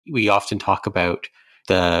we often talk about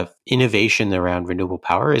the innovation around renewable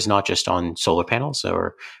power is not just on solar panels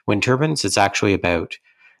or wind turbines. It's actually about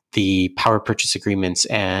the power purchase agreements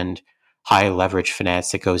and high leverage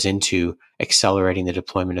finance that goes into accelerating the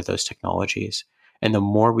deployment of those technologies. And the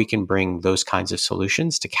more we can bring those kinds of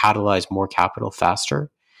solutions to catalyze more capital faster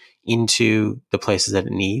into the places that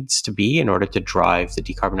it needs to be in order to drive the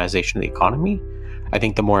decarbonization of the economy, I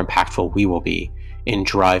think the more impactful we will be in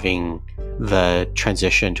driving the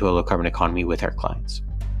transition to a low carbon economy with our clients.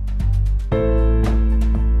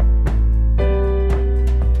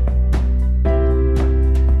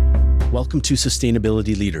 Welcome to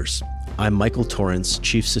Sustainability Leaders. I'm Michael Torrance,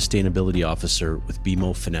 Chief Sustainability Officer with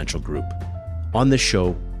BMO Financial Group. On this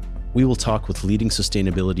show, we will talk with leading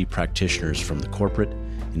sustainability practitioners from the corporate,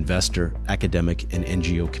 investor, academic, and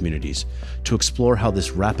NGO communities to explore how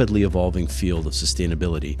this rapidly evolving field of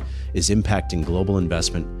sustainability is impacting global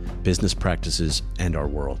investment, business practices, and our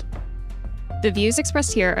world. The views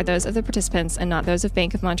expressed here are those of the participants and not those of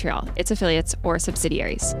Bank of Montreal, its affiliates, or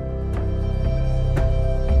subsidiaries.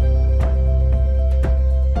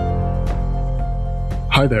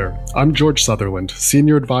 Hi there, I'm George Sutherland,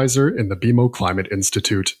 Senior Advisor in the BMO Climate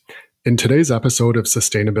Institute. In today's episode of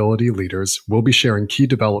Sustainability Leaders, we'll be sharing key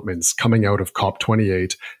developments coming out of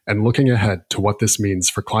COP28 and looking ahead to what this means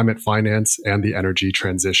for climate finance and the energy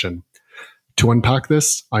transition. To unpack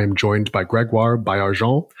this, I am joined by Grégoire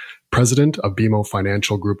Baillargeon, President of BMO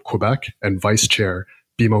Financial Group Quebec and Vice Chair,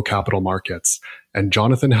 BMO Capital Markets, and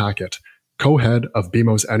Jonathan Hackett, Co-Head of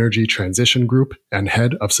BMO's Energy Transition Group and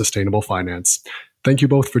Head of Sustainable Finance. Thank you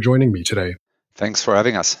both for joining me today. Thanks for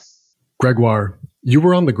having us. Grégoire, you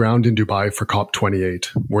were on the ground in Dubai for COP28,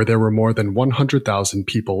 where there were more than 100,000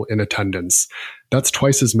 people in attendance. That's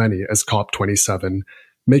twice as many as COP27,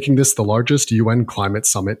 making this the largest UN climate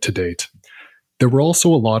summit to date. There were also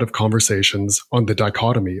a lot of conversations on the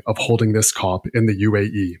dichotomy of holding this COP in the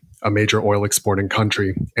UAE, a major oil exporting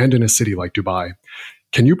country, and in a city like Dubai.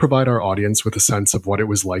 Can you provide our audience with a sense of what it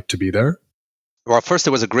was like to be there? Well, first,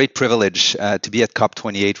 it was a great privilege to be at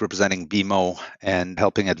COP28 representing BMO and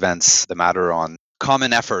helping advance the matter on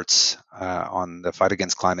common efforts on the fight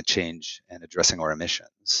against climate change and addressing our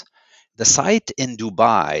emissions. The site in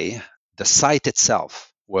Dubai, the site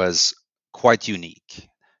itself was quite unique.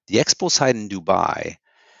 The expo site in Dubai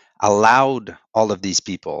allowed all of these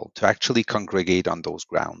people to actually congregate on those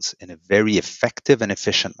grounds in a very effective and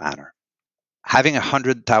efficient manner. Having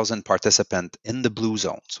 100,000 participants in the blue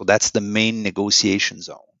zone, so that's the main negotiation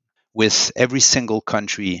zone, with every single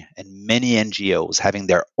country and many NGOs having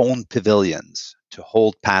their own pavilions to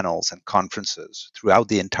hold panels and conferences throughout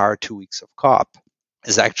the entire 2 weeks of COP,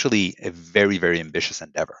 is actually a very, very ambitious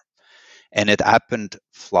endeavor. And it happened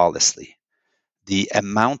flawlessly. The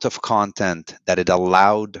amount of content that it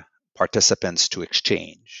allowed participants to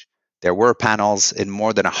exchange. There were panels in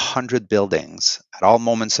more than 100 buildings at all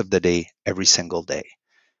moments of the day, every single day.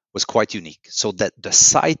 It was quite unique. So that the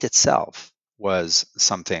site itself was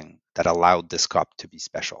something that allowed this COP to be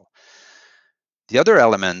special. The other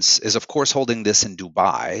elements is, of course, holding this in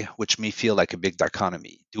Dubai, which may feel like a big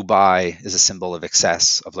dichotomy. Dubai is a symbol of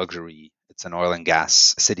excess, of luxury. It's an oil and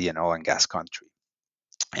gas city, an oil and gas country.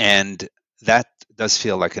 And that does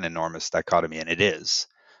feel like an enormous dichotomy, and it is.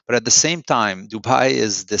 But at the same time, Dubai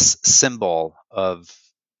is this symbol of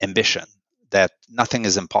ambition, that nothing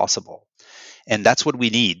is impossible. And that's what we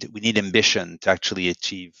need. We need ambition to actually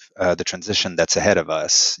achieve the transition that's ahead of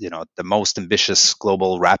us, the most ambitious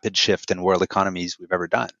global rapid shift in world economies we've ever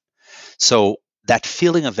done. So that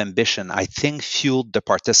feeling of ambition, I think, fueled the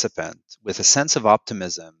participant with a sense of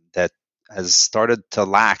optimism that has started to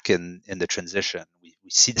lack in the transition. We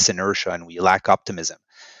see this inertia and we lack optimism,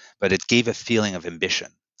 but it gave a feeling of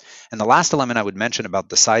ambition. And the last element I would mention about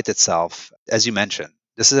the site itself, as you mentioned,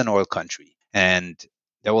 this is an oil country, and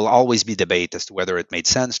there will always be debate as to whether it made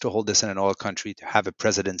sense to hold this in an oil country, to have a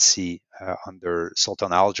presidency under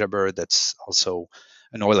Sultan Al Jaber that's also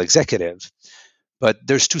an oil executive. But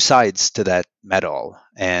there's two sides to that medal.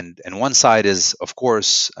 And one side is, of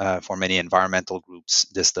course, for many environmental groups,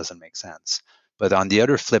 this doesn't make sense. But on the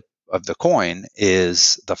other flip of the coin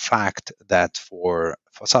is the fact that for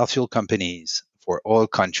fossil fuel companies, for oil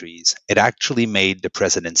countries, it actually made the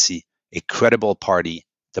presidency a credible party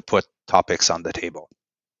to put topics on the table.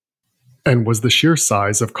 And was the sheer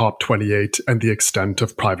size of COP28 and the extent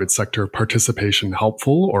of private sector participation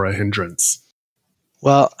helpful or a hindrance?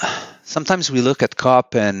 Well, sometimes we look at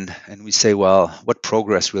COP and we say, well, what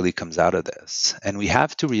progress really comes out of this? And we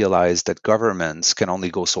have to realize that governments can only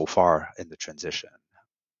go so far in the transition.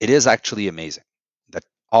 It is actually amazing that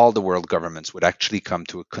all the world governments would actually come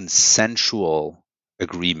to a consensual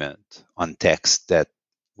agreement on text that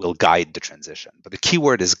will guide the transition. But the key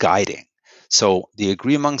word is guiding. So they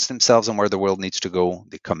agree amongst themselves on where the world needs to go.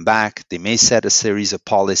 They come back. They may set a series of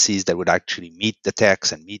policies that would actually meet the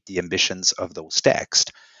text and meet the ambitions of those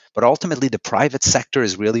texts. But ultimately, the private sector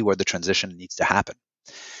is really where the transition needs to happen.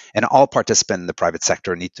 And all participants in the private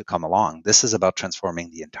sector need to come along. This is about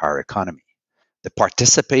transforming the entire economy. The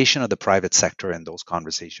participation of the private sector in those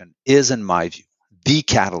conversations is, in my view, the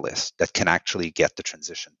catalyst that can actually get the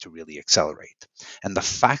transition to really accelerate. And the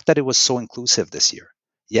fact that it was so inclusive this year,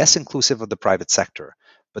 yes, inclusive of the private sector,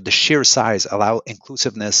 but the sheer size allow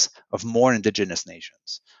inclusiveness of more Indigenous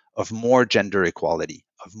nations, of more gender equality,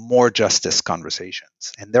 of more justice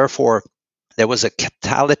conversations. And therefore, there was a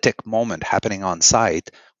catalytic moment happening on site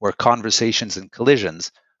where conversations and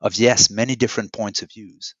collisions of, yes, many different points of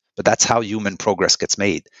views. But that's how human progress gets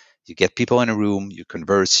made. You get people in a room, you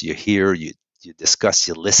converse, you hear, you discuss,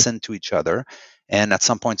 you listen to each other, and at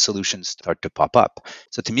some point solutions start to pop up.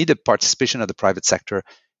 So to me, the participation of the private sector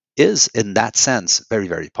is, in that sense, very,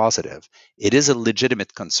 very positive. It is a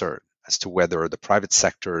legitimate concern as to whether the private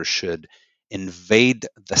sector should invade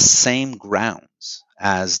the same grounds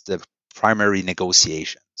as the primary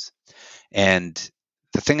negotiations. And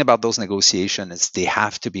the thing about those negotiations is they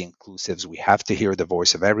have to be inclusive. We have to hear the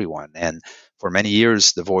voice of everyone. And for many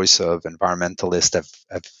years, the voice of environmentalists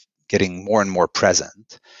have getting more and more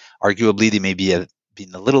present. Arguably, they may be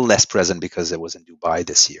been a little less present because it was in Dubai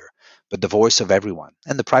this year. But the voice of everyone.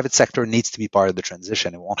 And the private sector needs to be part of the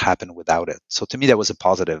transition. It won't happen without it. So to me, that was a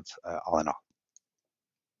positive all in all.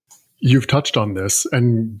 You've touched on this,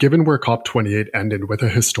 and given where COP28 ended with a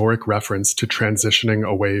historic reference to transitioning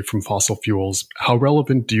away from fossil fuels, how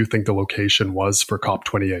relevant do you think the location was for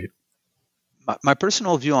COP28? My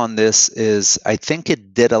personal view on this is I think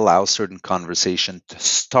it did allow certain conversation to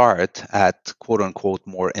start at quote unquote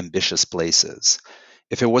more ambitious places.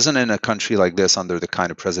 If it wasn't in a country like this under the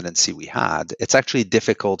kind of presidency we had, it's actually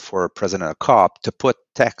difficult for a president of COP to put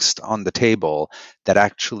text on the table that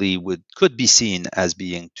actually could be seen as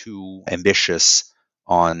being too ambitious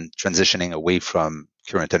on transitioning away from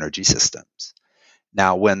current energy systems.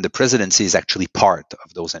 Now, when the presidency is actually part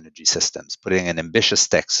of those energy systems, putting an ambitious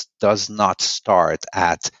text does not start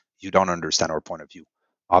at, you don't understand our point of view.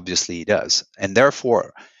 Obviously, it does. And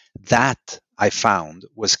therefore, that I found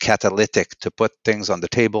was catalytic to put things on the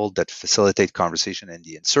table that facilitate conversation and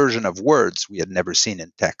the insertion of words we had never seen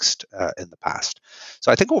in text in the past.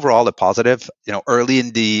 So I think overall a positive. Early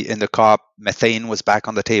in the COP, methane was back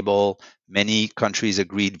on the table. Many countries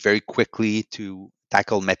agreed very quickly to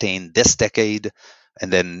tackle methane this decade,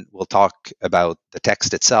 and then we'll talk about the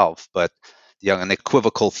text itself. But the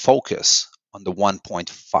unequivocal focus on the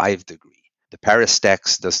 1.5 degree. The Paris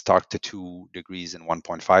text does talk to 2 degrees and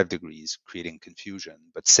 1.5 degrees, creating confusion.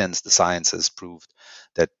 But since the science has proved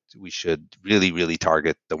that we should really, really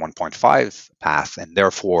target the 1.5 path, and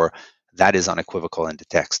therefore that is unequivocal in the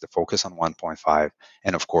text, the focus on 1.5,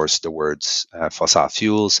 and of course the words fossil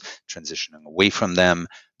fuels, transitioning away from them,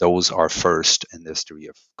 those are first in the history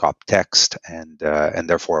of COP text, and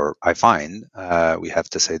therefore I find we have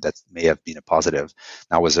to say that may have been a positive.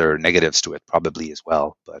 Now, was there negatives to it? Probably as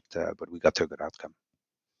well, but we got to a good outcome.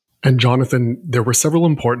 And Jonathan, there were several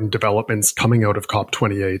important developments coming out of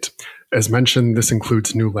COP28. As mentioned, this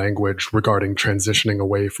includes new language regarding transitioning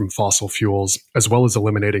away from fossil fuels, as well as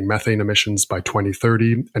eliminating methane emissions by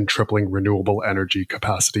 2030 and tripling renewable energy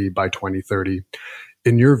capacity by 2030.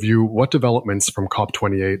 In your view, what developments from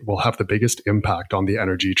COP28 will have the biggest impact on the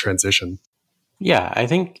energy transition? Yeah, I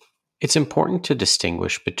think it's important to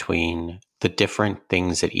distinguish between the different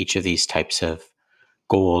things that each of these types of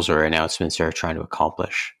goals or announcements are trying to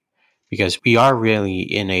accomplish. Because we are really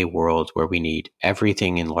in a world where we need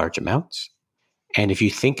everything in large amounts. And if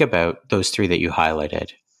you think about those 3 that you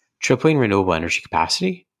highlighted, tripling renewable energy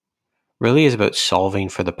capacity really is about solving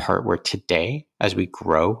for the part where today, as we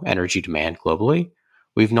grow energy demand globally,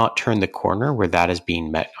 we've not turned the corner where that is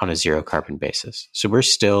being met on a zero carbon basis. So we're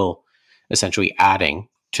still essentially adding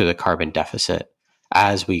to the carbon deficit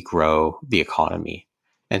as we grow the economy.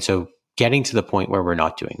 And so getting to the point where we're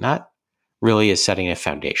not doing that really is setting a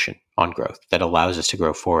foundation on growth that allows us to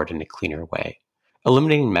grow forward in a cleaner way.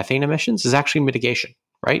 Eliminating methane emissions is actually mitigation,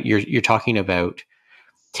 right? You're talking about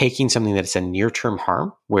taking something that's a near-term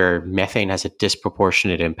harm where methane has a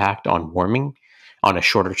disproportionate impact on warming on a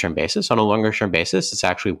shorter-term basis. On a longer-term basis, it's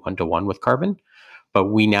actually 1-to-1 with carbon, but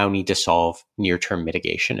we now need to solve near-term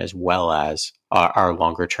mitigation as well as our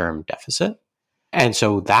longer-term deficit. And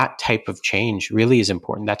so that type of change really is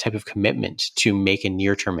important. That type of commitment to make a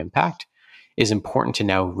near-term impact is important to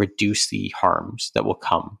now reduce the harms that will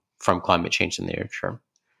come from climate change in the near term.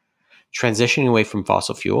 Transitioning away from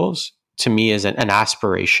fossil fuels, to me is an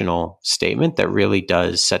aspirational statement that really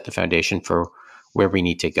does set the foundation for where we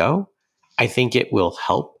need to go. I think it will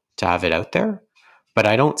help to have it out there, but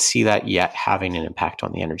I don't see that yet having an impact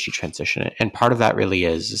on the energy transition. And part of that really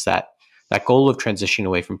is that goal of transitioning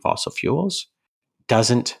away from fossil fuels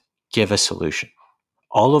doesn't give a solution.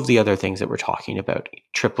 All of the other things that we're talking about,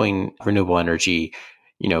 tripling renewable energy,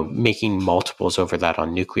 making multiples over that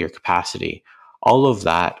on nuclear capacity, all of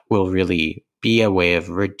that will really be a way of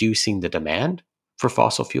reducing the demand for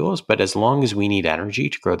fossil fuels. But as long as we need energy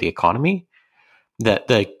to grow the economy, that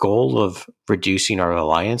the goal of reducing our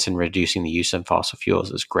reliance and reducing the use of fossil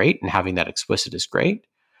fuels is great, and having that explicit is great.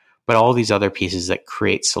 But all these other pieces that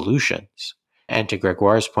create solutions, and to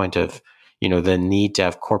Grégoire's point of, the need to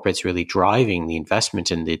have corporates really driving the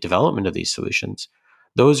investment in the development of these solutions,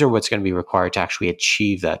 those are what's going to be required to actually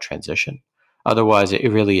achieve that transition. Otherwise,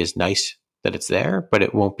 it really is nice that it's there, but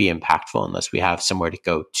it won't be impactful unless we have somewhere to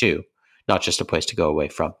go to, not just a place to go away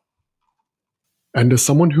from. And as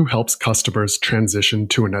someone who helps customers transition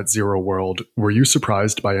to a net zero world, were you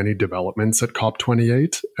surprised by any developments at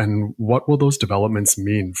COP28? And what will those developments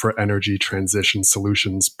mean for energy transition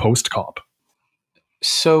solutions post-COP?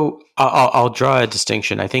 So I'll draw a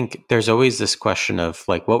distinction. I think there's always this question of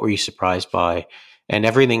what were you surprised by? And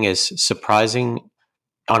everything is surprising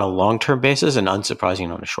on a long-term basis and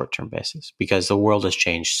unsurprising on a short-term basis, because the world has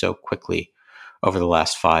changed so quickly over the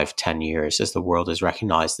last 5-10 years as the world has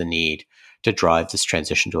recognized the need to drive this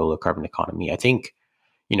transition to a low-carbon economy. I think,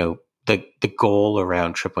 the goal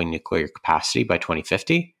around tripling nuclear capacity by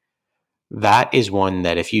 2050, that is one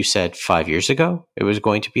that if you said 5 years ago it was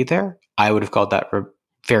going to be there, I would have called that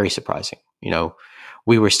very surprising.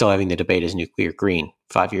 We were still having the debate, is nuclear green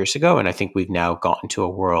 5 years ago? And I think we've now gotten to a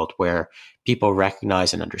world where people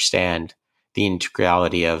recognize and understand the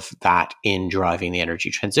integrality of that in driving the energy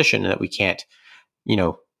transition, and that we can't,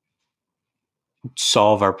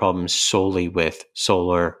 solve our problems solely with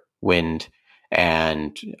solar, wind,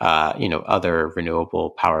 and other renewable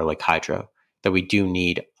power like hydro. That we do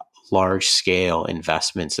need large scale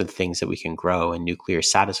investments in things that we can grow, and nuclear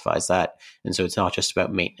satisfies that. And so it's not just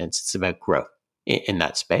about maintenance, it's about growth in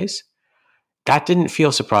that space. That didn't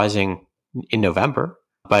feel surprising in November,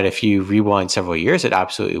 but if you rewind several years, it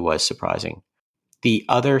absolutely was surprising. The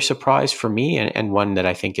other surprise for me, and one that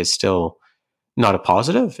I think is still not a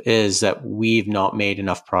positive, is that we've not made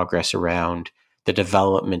enough progress around the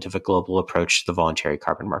development of a global approach to the voluntary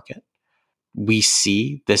carbon market. We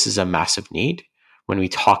see this is a massive need. When we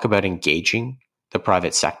talk about engaging the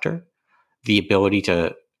private sector, the ability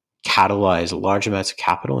to catalyze large amounts of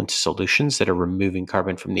capital into solutions that are removing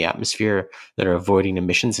carbon from the atmosphere, that are avoiding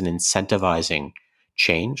emissions and incentivizing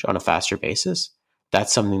change on a faster basis,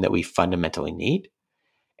 that's something that we fundamentally need.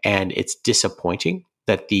 And it's disappointing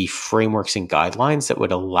that the frameworks and guidelines that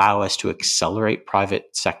would allow us to accelerate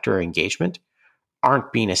private sector engagement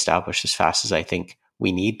aren't being established as fast as I think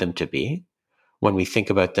we need them to be, when we think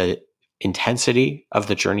about the intensity of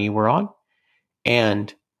the journey we're on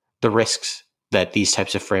and the risks that these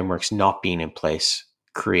types of frameworks not being in place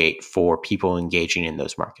create for people engaging in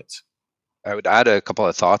those markets. I would add a couple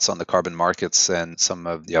of thoughts on the carbon markets and some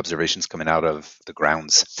of the observations coming out of the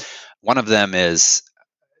grounds. One of them is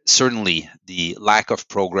certainly the lack of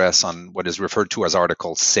progress on what is referred to as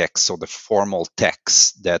Article 6, so the formal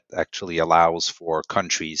text that actually allows for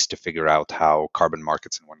countries to figure out how carbon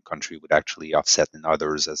markets in one country would actually offset in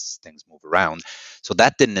others as things move around. So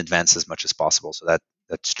that didn't advance as much as possible. So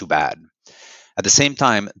that's too bad. At the same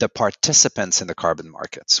time, the participants in the carbon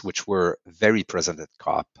markets, which were very present at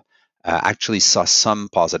COP, actually saw some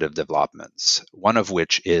positive developments, one of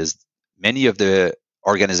which is many of the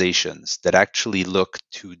organizations that actually look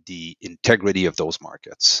to the integrity of those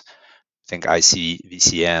markets, think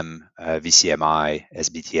ICVCM, VCMI,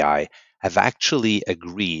 SBTI, have actually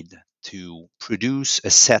agreed to produce a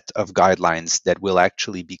set of guidelines that will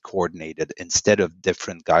actually be coordinated instead of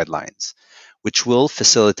different guidelines, which will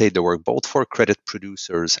facilitate the work both for credit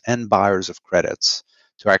producers and buyers of credits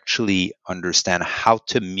to actually understand how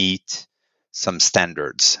to meet some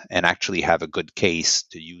standards and actually have a good case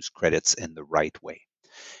to use credits in the right way.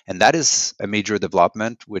 And that is a major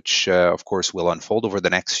development, which, of course, will unfold over the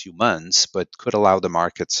next few months, but could allow the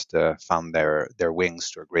markets to found their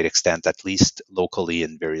wings to a great extent, at least locally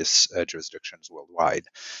in various jurisdictions worldwide.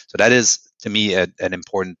 So that is, to me, an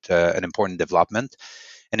important development.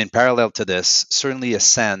 And in parallel to this, certainly a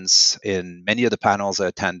sense in many of the panels I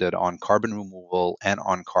attended on carbon removal and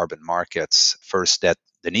on carbon markets, first that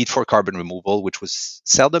the need for carbon removal, which was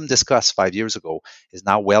seldom discussed 5 years ago, is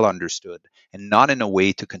now well understood, and not in a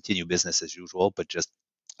way to continue business as usual, but just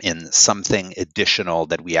in something additional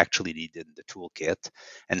that we actually need in the toolkit.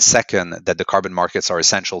 And second, that the carbon markets are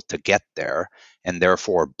essential to get there. And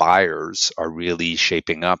therefore, buyers are really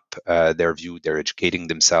shaping up their view. They're educating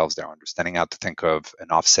themselves. They're understanding how to think of an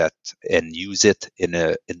offset and use it in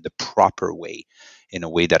the proper way, in a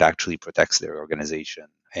way that actually protects their organization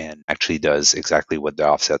and actually does exactly what the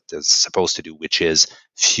offset is supposed to do, which is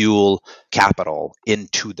fuel capital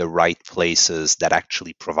into the right places that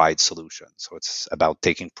actually provide solutions. So it's about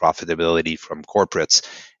taking profitability from corporates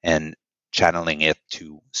and channeling it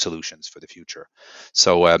to solutions for the future.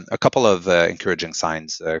 So a couple of encouraging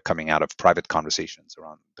signs coming out of private conversations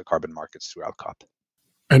around the carbon markets throughout COP.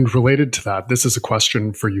 And related to that, this is a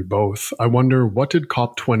question for you both. I wonder, what did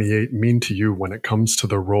COP28 mean to you when it comes to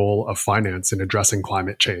the role of finance in addressing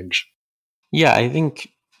climate change? Yeah, I think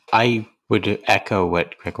I would echo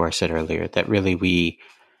what Grégoire said earlier, that really we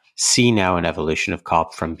see now an evolution of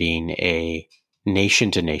COP from being a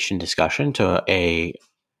nation-to-nation discussion to a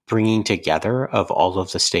bringing together of all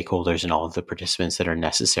of the stakeholders and all of the participants that are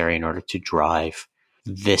necessary in order to drive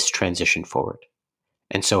this transition forward.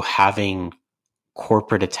 And so having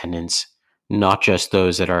corporate attendance, not just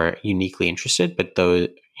those that are uniquely interested, but those,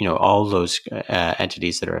 all those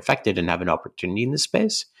entities that are affected and have an opportunity in this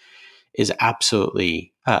space, is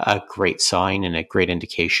absolutely a great sign and a great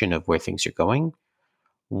indication of where things are going.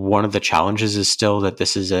 One of the challenges is still that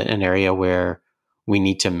this is an area where we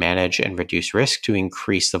need to manage and reduce risk to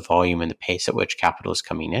increase the volume and the pace at which capital is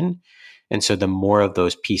coming in. And so the more of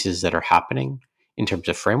those pieces that are happening in terms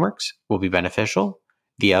of frameworks will be beneficial.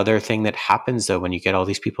 The other thing that happens, though, when you get all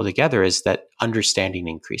these people together is that understanding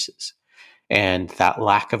increases. And that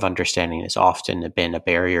lack of understanding has often been a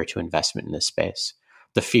barrier to investment in this space.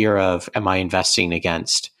 The fear of, am I investing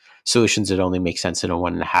against solutions that only make sense in a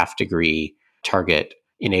 1.5 degree target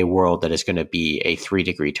in a world that is going to be a 3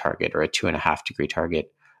 degree target or a 2.5 degree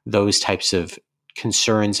target? Those types of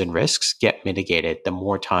concerns and risks get mitigated the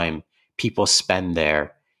more time people spend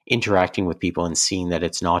there interacting with people and seeing that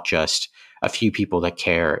it's not just a few people that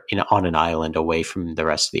care on an island away from the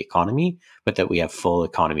rest of the economy, but that we have full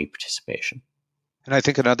economy participation. And I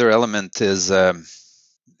think another element is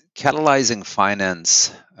catalyzing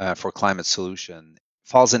finance for climate solution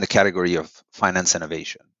falls in the category of finance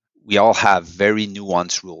innovation. We all have very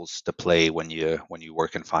nuanced rules to play when you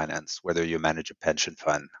work in finance, whether you manage a pension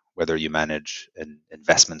fund, whether you manage an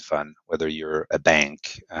investment fund, whether you're a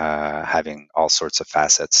bank, having all sorts of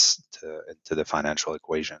facets to the financial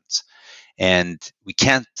equations. And we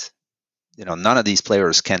can't, none of these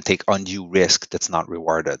players can take undue risk that's not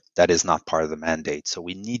rewarded. That is not part of the mandate. So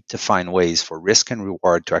we need to find ways for risk and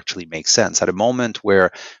reward to actually make sense at a moment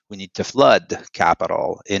where we need to flood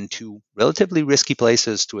capital into relatively risky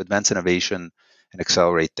places to advance innovation and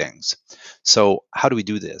accelerate things. So how do we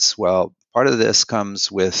do this? Well, part of this comes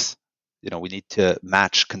with, we need to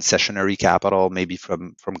match concessionary capital, maybe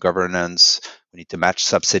from governance. We need to match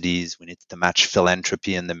subsidies. We need to match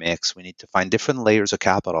philanthropy in the mix. We need to find different layers of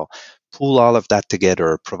capital, pool all of that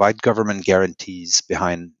together, provide government guarantees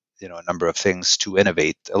behind a number of things to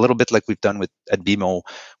innovate, a little bit like we've done at BMO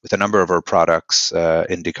with a number of our products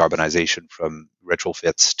in decarbonization, from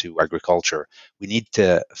retrofits to agriculture. We need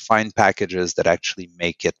to find packages that actually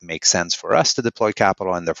make it make sense for us to deploy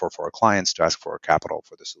capital and therefore for our clients to ask for capital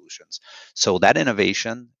for the solutions. So that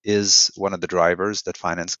innovation is one of the drivers that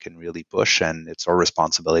finance can really push, and it's our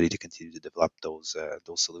responsibility to continue to develop those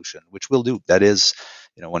solutions, which we'll do. That is,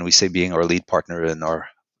 when we say being our lead partner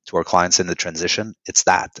to our clients in the transition, it's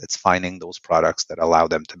finding those products that allow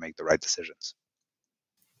them to make the right decisions.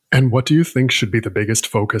 And what do you think should be the biggest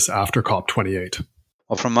focus after COP28?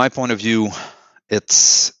 Well, from my point of view,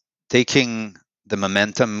 it's taking the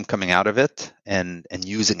momentum coming out of it and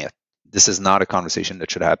using it. This is not a conversation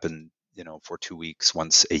that should happen, for 2 weeks,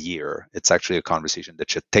 once a year. It's actually a conversation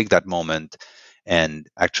that should take that moment and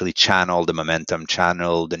actually channel the momentum,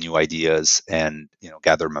 channel the new ideas, and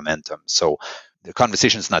gather momentum. So the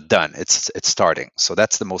conversation is not done. It's starting. So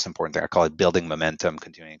that's the most important thing. I call it building momentum,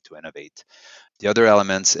 continuing to innovate. The other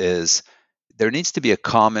elements is there needs to be a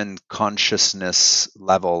common consciousness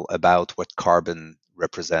level about what carbon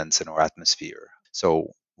represents in our atmosphere. So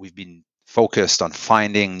we've been focused on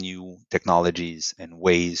finding new technologies and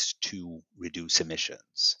ways to reduce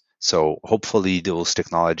emissions. So hopefully those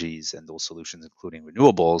technologies and those solutions, including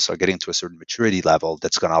renewables, are getting to a certain maturity level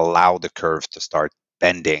that's going to allow the curve to start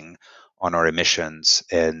bending on our emissions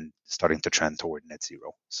and starting to trend toward net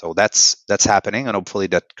zero. So that's happening, and hopefully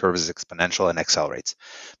that curve is exponential and accelerates.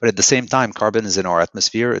 But at the same time, carbon is in our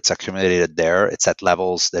atmosphere. It's accumulated there. It's at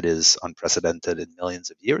levels that is unprecedented in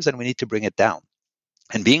millions of years, and we need to bring it down.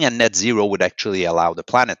 And being at net zero would actually allow the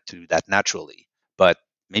planet to do that naturally. But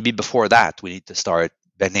maybe before that, we need to start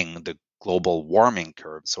bending the global warming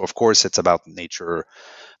curve. So of course, it's about nature.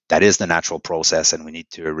 That is the natural process, and we need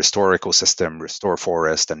to restore ecosystem, restore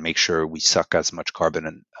forest, and make sure we suck as much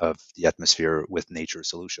carbon of the atmosphere with nature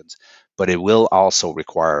solutions. But it will also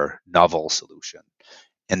require novel solutions.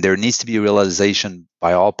 And there needs to be a realization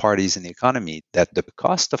by all parties in the economy that the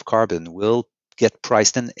cost of carbon will get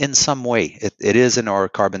priced in some way. It is in our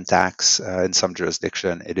carbon tax in some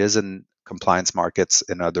jurisdiction. It is in compliance markets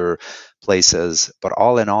in other places. But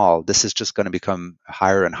all in all, this is just going to become a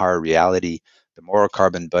higher and higher reality. The more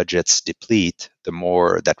carbon budgets deplete, the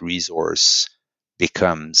more that resource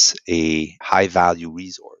becomes a high value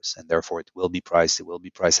resource. And therefore, it will be priced. It will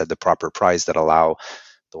be priced at the proper price that allow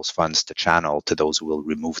those funds to channel to those who will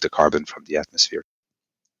remove the carbon from the atmosphere.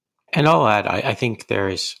 And I'll add, I think there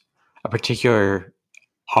is a particular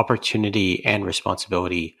opportunity and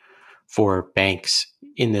responsibility for banks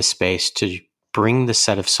in this space to bring the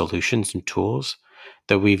set of solutions and tools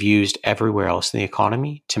that we've used everywhere else in the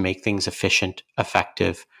economy to make things efficient,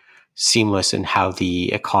 effective, seamless in how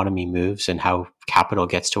the economy moves and how capital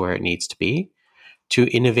gets to where it needs to be, to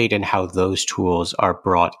innovate in how those tools are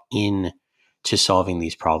brought in to solving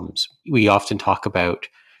these problems. We often talk about,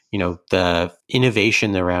 the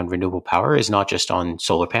innovation around renewable power is not just on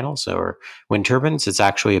solar panels or wind turbines. It's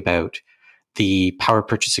actually about the power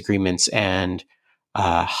purchase agreements and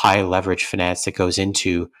high leverage finance that goes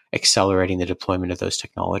into accelerating the deployment of those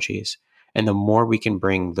technologies. And the more we can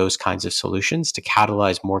bring those kinds of solutions to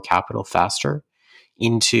catalyze more capital faster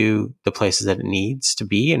into the places that it needs to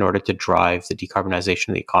be in order to drive the decarbonization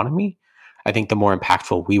of the economy, I think the more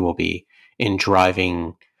impactful we will be in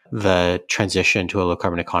driving the transition to a low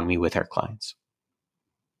carbon economy with our clients.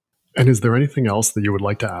 And is there anything else that you would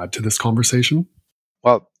like to add to this conversation?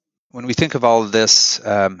 Well, when we think of all of this,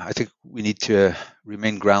 I think we need to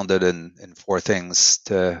remain grounded in four things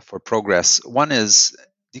for progress. One is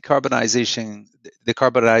decarbonizing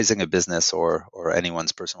a business or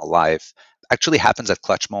anyone's personal life actually happens at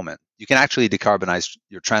clutch moment. You can actually decarbonize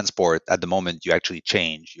your transport at the moment you actually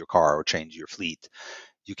change your car or change your fleet.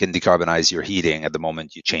 You can decarbonize your heating at the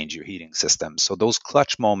moment you change your heating system. So those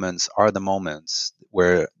clutch moments are the moments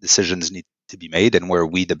where decisions need to be made and where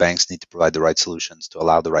we, the banks, need to provide the right solutions to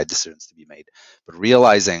allow the right decisions to be made. But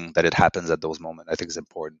realizing that it happens at those moments, I think, is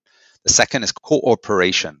important. The second is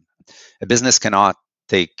cooperation. A business cannot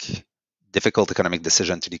take difficult economic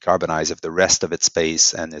decision to decarbonize if the rest of its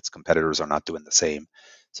space and its competitors are not doing the same.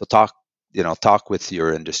 So talk with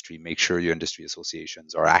your industry, make sure your industry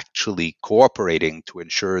associations are actually cooperating to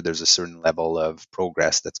ensure there's a certain level of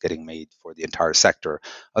progress that's getting made for the entire sector.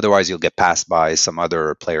 Otherwise, you'll get passed by some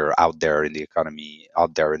other player out there in the economy,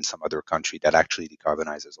 out there in some other country that actually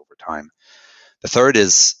decarbonizes over time. The third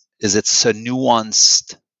is it's a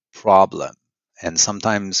nuanced problem. And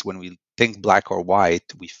sometimes when we think black or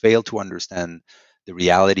white, we fail to understand the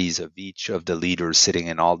realities of each of the leaders sitting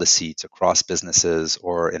in all the seats across businesses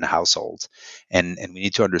or in households. And we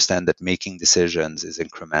need to understand that making decisions is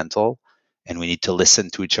incremental, and we need to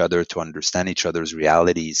listen to each other to understand each other's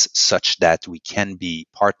realities such that we can be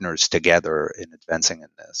partners together in advancing in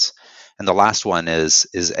this. And the last one is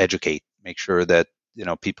educate. Make sure that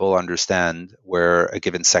people understand where a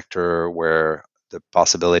given sector, where the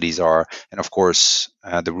possibilities are, and of course,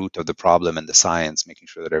 the root of the problem and the science, making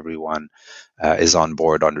sure that everyone is on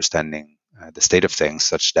board understanding the state of things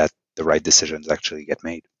such that the right decisions actually get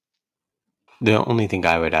made. The only thing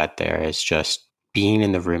I would add there is just being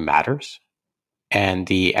in the room matters, and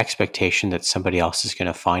the expectation that somebody else is going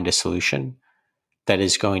to find a solution that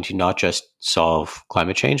is going to not just solve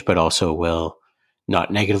climate change, but also will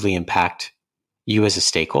not negatively impact you as a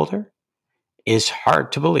stakeholder is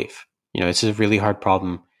hard to believe. It's a really hard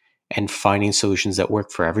problem, and finding solutions that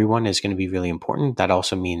work for everyone is going to be really important. That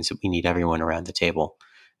also means that we need everyone around the table.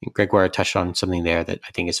 And Grégoire touched on something there that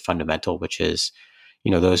I think is fundamental, which is,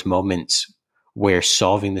 those moments where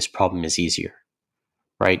solving this problem is easier,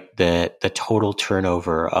 right? The total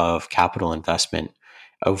turnover of capital investment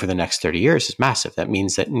over the next 30 years is massive. That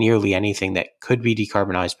means that nearly anything that could be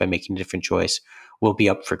decarbonized by making a different choice will be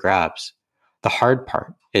up for grabs. The hard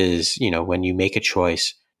part is, when you make a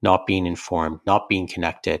choice, not being informed, not being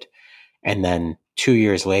connected, and then 2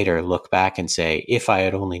 years later, look back and say, if I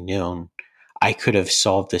had only known, I could have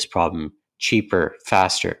solved this problem cheaper,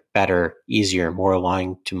 faster, better, easier, more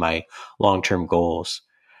aligned to my long-term goals.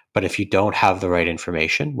 But if you don't have the right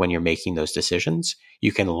information when you're making those decisions,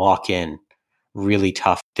 you can lock in really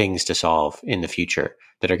tough things to solve in the future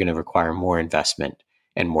that are going to require more investment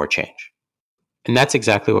and more change. And that's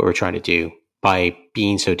exactly what we're trying to do by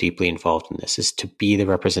being so deeply involved in this, is to be the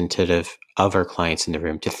representative of our clients in the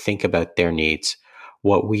room, to think about their needs,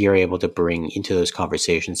 what we are able to bring into those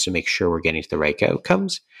conversations to make sure we're getting to the right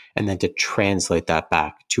outcomes, and then to translate that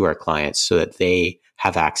back to our clients so that they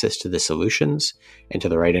have access to the solutions and to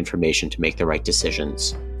the right information to make the right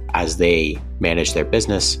decisions as they manage their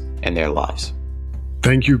business and their lives.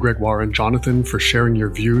 Thank you, Grégoire and Jonathan, for sharing your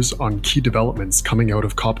views on key developments coming out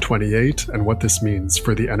of COP28 and what this means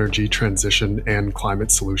for the energy transition and climate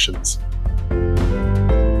solutions.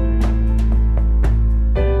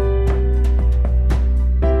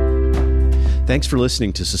 Thanks for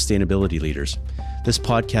listening to Sustainability Leaders. This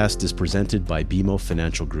podcast is presented by BMO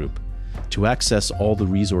Financial Group. To access all the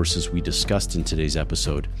resources we discussed in today's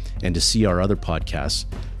episode and to see our other podcasts,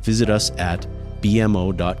 visit us at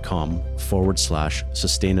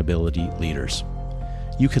bmo.com/sustainability leaders.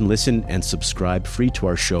 You can listen and subscribe free to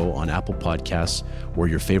our show on Apple Podcasts or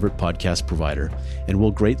your favorite podcast provider, and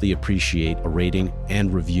we'll greatly appreciate a rating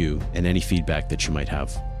and review and any feedback that you might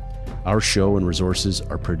have. Our show and resources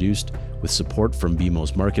are produced with support from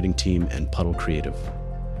BMO's marketing team and Puddle Creative.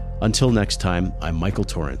 Until next time, I'm Michael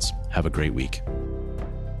Torrance. Have a great week.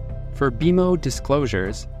 For BMO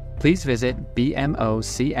disclosures, please visit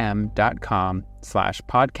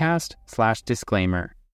bmocm.com/podcast/disclaimer.